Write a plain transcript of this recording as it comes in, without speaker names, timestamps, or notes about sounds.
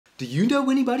Do you know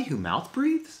anybody who mouth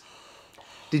breathes?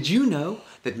 Did you know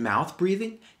that mouth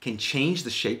breathing can change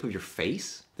the shape of your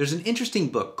face? There's an interesting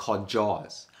book called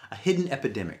Jaws, A Hidden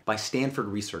Epidemic by Stanford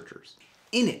Researchers.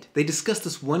 In it, they discuss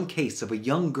this one case of a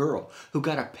young girl who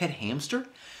got a pet hamster.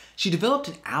 She developed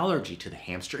an allergy to the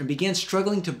hamster and began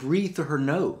struggling to breathe through her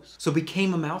nose, so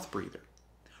became a mouth breather.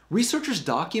 Researchers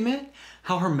document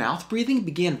how her mouth breathing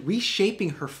began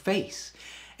reshaping her face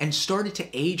and started to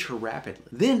age her rapidly.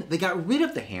 Then they got rid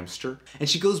of the hamster and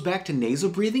she goes back to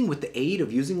nasal breathing with the aid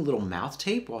of using a little mouth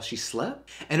tape while she slept.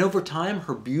 And over time,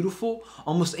 her beautiful,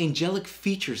 almost angelic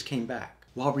features came back.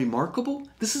 While remarkable,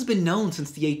 this has been known since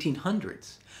the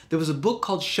 1800s. There was a book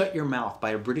called Shut Your Mouth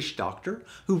by a British doctor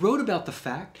who wrote about the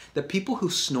fact that people who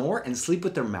snore and sleep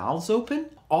with their mouths open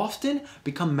often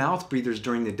become mouth breathers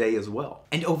during the day as well.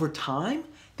 And over time,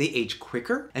 they age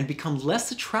quicker and become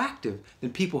less attractive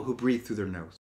than people who breathe through their nose.